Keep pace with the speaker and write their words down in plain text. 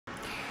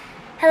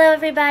Hello,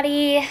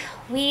 everybody.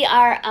 We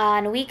are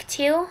on week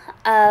 2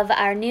 of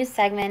our new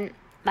segment,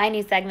 my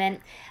new segment,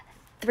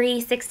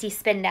 360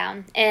 Spin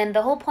Down. And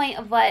the whole point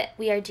of what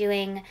we are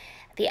doing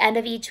at the end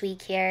of each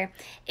week here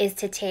is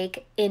to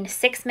take in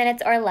 6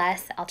 minutes or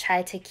less. I'll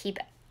try to keep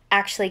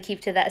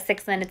to that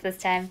 6 minutes this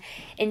time.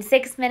 In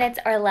 6 minutes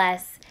or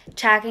less,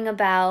 talking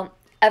about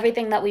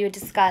everything that we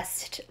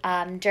discussed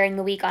during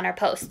the week on our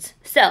posts.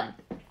 So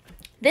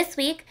this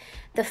week,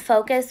 the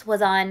focus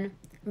was on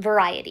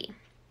variety,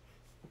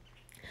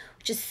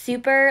 which is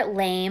super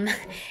lame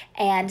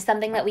and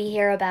something that we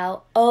hear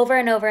about over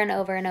and over and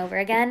over and over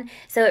again.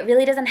 So it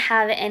really doesn't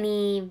have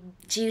any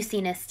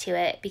juiciness to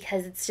it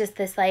because it's just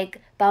this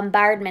like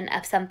bombardment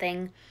of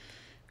something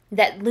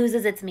that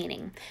loses its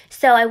meaning.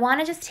 So I want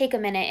to just take a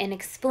minute and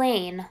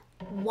explain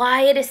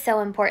why it is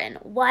so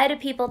important. Why do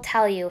people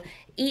tell you,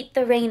 eat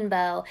the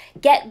rainbow,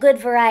 get good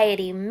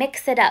variety,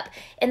 mix it up?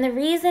 And the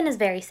reason is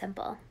very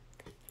simple.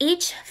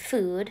 Each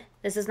food,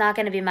 this is not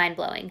going to be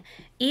mind-blowing,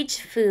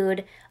 each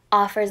food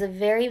offers a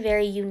very,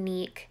 very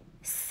unique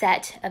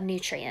set of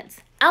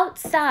nutrients.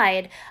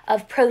 Outside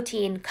of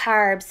protein,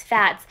 carbs,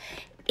 fats,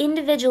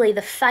 individually the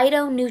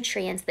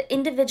phytonutrients, the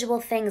individual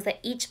things that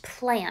each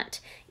plant,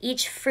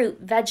 each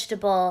fruit,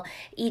 vegetable,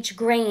 each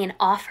grain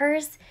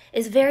offers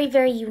is very,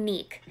 very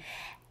unique.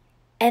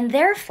 And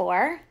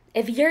therefore,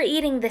 if you're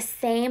eating the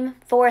same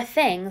 4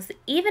 things,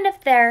 even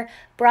if they're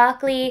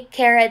broccoli,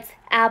 carrots,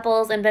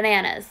 apples, and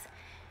bananas,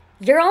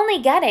 you're only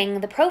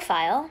getting the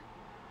profile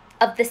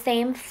of the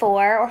same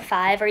 4 or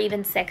 5 or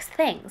even 6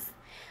 things,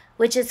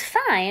 which is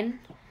fine,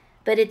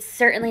 but it's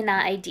certainly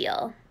not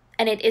ideal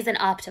and it isn't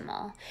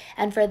optimal.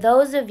 And for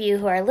those of you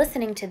who are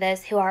listening to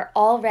this who are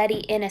already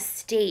in a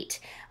state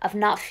of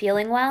not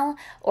feeling well,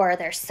 or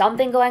there's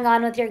something going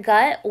on with your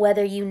gut,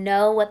 whether you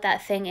know what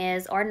that thing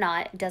is or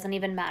not, it doesn't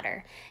even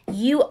matter.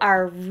 You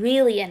are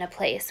really in a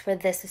place where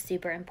this is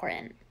super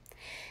important.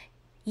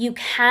 You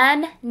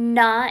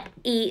cannot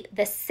eat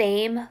the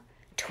same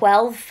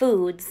 12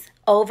 foods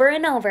over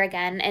and over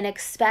again and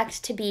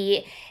expect to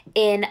be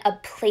in a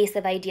place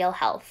of ideal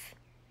health.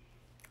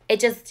 It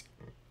just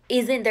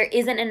isn't, there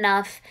isn't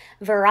enough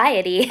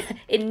variety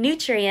in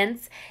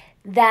nutrients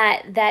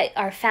that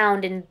are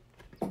found in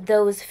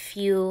those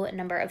few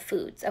number of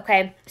foods,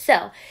 okay?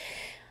 So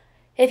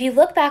if you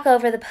look back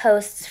over the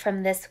posts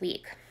from this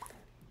week,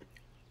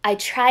 I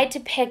tried to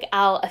pick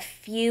out a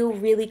few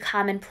really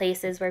common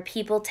places where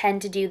people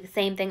tend to do the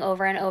same thing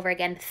over and over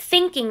again,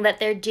 thinking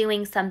that they're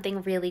doing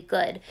something really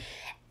good.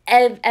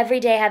 Every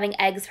day having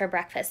eggs for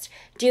breakfast,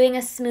 doing a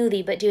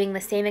smoothie but doing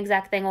the same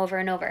exact thing over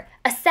and over.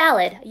 A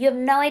salad. You have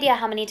no idea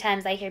how many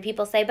times I hear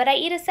people say, but I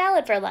eat a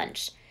salad for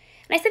lunch.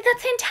 And I said,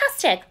 that's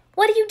fantastic.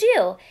 What do you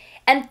do?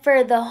 And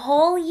for the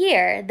whole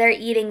year, they're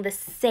eating the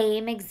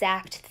same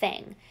exact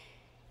thing.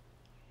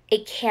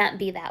 It can't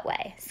be that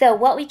way. So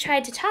what we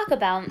tried to talk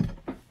about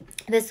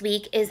this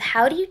week is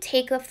how do you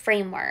take a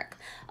framework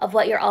of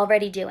what you're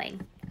already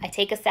doing? I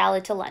take a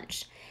salad to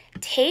lunch.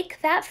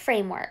 Take that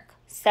framework.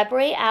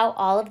 Separate out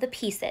all of the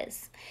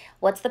pieces.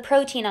 What's the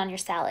protein on your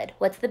salad?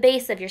 What's the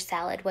base of your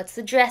salad? What's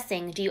the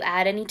dressing? Do you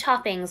add any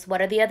toppings? What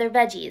are the other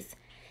veggies?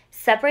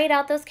 Separate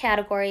out those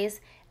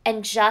categories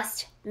and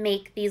just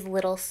make these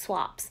little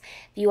swaps.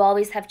 If you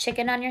always have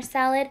chicken on your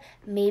salad,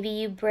 maybe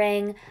you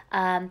bring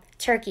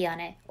turkey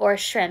on it, or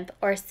shrimp,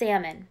 or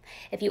salmon.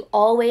 If you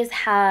always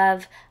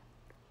have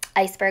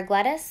iceberg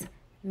lettuce,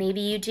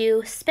 maybe you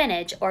do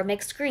spinach or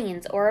mixed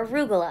greens or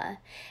arugula.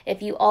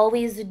 If you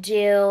always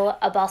do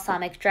a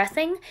balsamic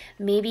dressing,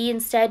 maybe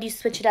instead you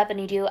switch it up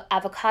and you do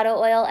avocado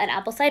oil and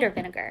apple cider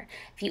vinegar.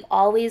 If you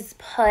always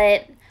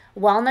put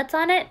walnuts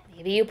on it,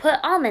 maybe you put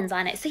almonds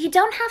on it. So you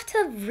don't have to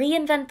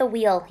reinvent the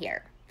wheel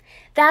here.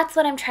 That's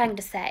what I'm trying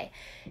to say.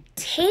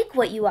 Take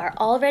what you are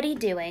already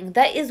doing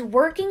that is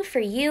working for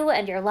you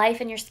and your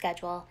life and your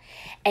schedule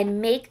and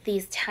make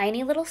these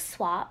tiny little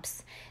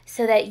swaps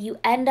so that you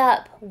end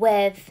up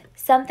with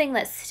something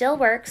that still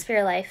works for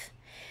your life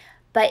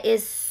but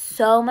is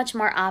so much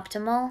more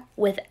optimal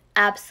with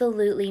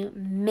absolutely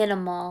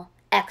minimal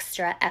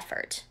extra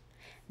effort.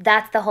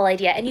 That's the whole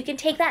idea. And you can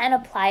take that and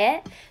apply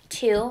it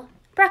to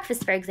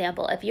breakfast, for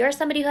example. If you're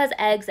somebody who has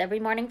eggs every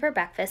morning for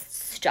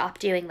breakfast, stop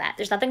doing that.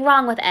 There's nothing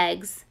wrong with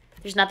eggs.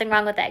 There's nothing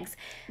wrong with eggs.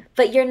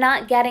 But you're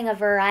not getting a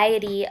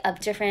variety of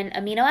different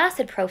amino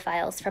acid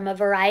profiles from a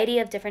variety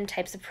of different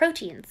types of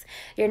proteins.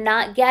 You're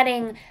not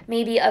getting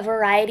maybe a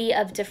variety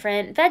of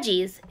different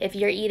veggies if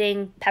you're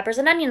eating peppers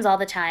and onions all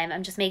the time.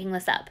 I'm just making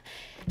this up.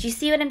 Do you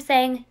see what I'm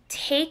saying?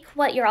 Take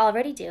what you're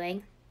already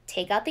doing,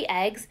 take out the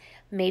eggs,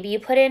 maybe you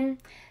put in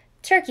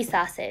turkey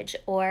sausage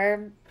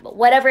or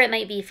whatever it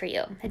might be for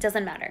you. It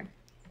doesn't matter.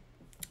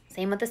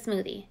 Same with the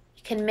smoothie.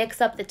 You can mix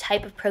up the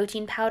type of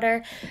protein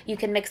powder. You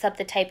can mix up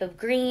the type of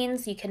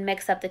greens. You can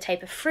mix up the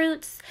type of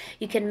fruits.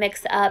 You can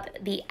mix up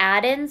the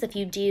add-ins. If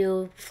you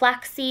do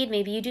flaxseed,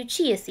 maybe you do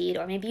chia seed,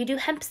 or maybe you do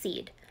hemp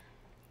seed.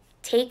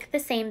 Take the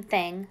same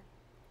thing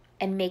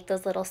and make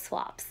those little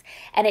swaps.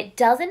 And it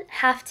doesn't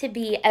have to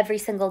be every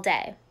single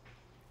day.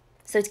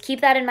 So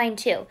keep that in mind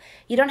too.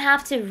 You don't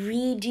have to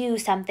redo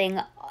something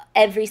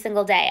every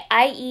single day.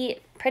 I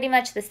eat pretty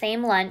much the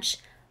same lunch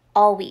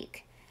all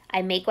week.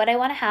 I make what I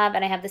want to have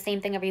and I have the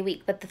same thing every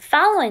week. But the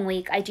following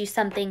week, I do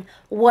something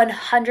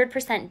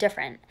 100%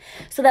 different.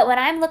 So that when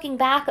I'm looking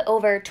back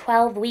over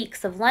 12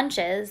 weeks of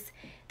lunches,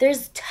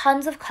 there's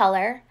tons of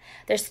color.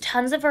 There's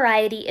tons of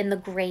variety in the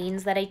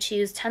grains that I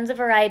choose, tons of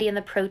variety in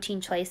the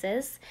protein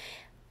choices.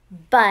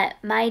 But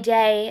my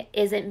day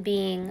isn't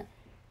being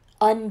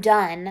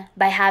undone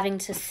by having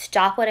to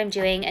stop what I'm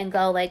doing and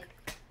go like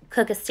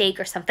cook a steak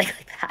or something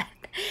like that.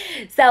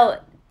 So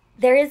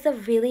there is a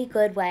really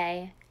good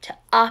way to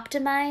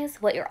optimize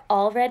what you're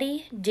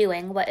already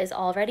doing, what is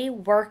already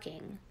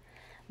working,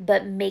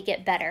 but make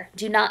it better.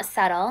 Do not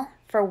settle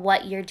for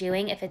what you're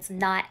doing if it's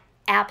not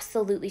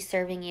absolutely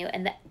serving you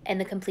in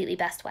the completely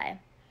best way.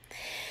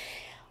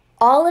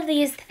 All of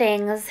these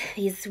things,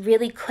 these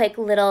really quick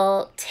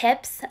little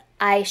tips,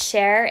 I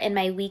share in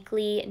my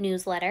weekly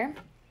newsletter.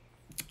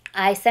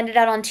 I send it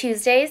out on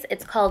Tuesdays.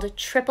 It's called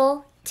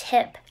Triple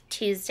Tip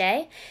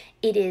Tuesday.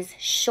 It is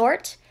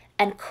short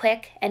and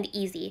quick and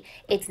easy.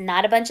 It's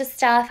not a bunch of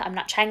stuff. I'm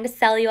not trying to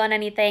sell you on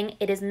anything.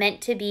 It is meant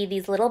to be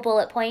these little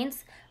bullet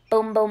points,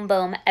 boom, boom,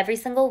 boom, every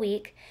single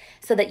week,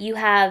 so that you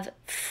have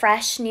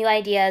fresh new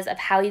ideas of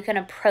how you can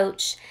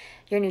approach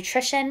your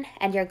nutrition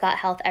and your gut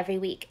health every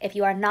week. If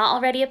you are not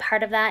already a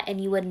part of that and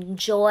you would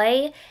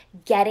enjoy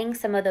getting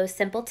some of those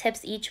simple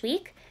tips each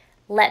week,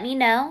 let me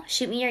know.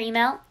 Shoot me your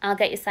email. I'll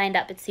get you signed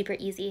up. It's super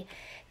easy.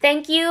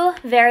 Thank you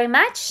very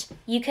much.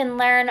 You can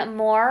learn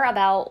more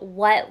about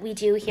what we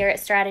do here at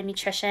Strata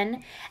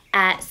Nutrition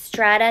at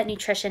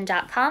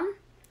stratanutrition.com.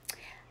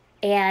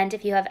 And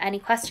if you have any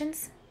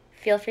questions,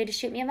 feel free to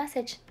shoot me a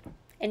message.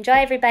 Enjoy,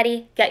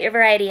 everybody. Get your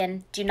variety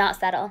in. Do not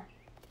settle.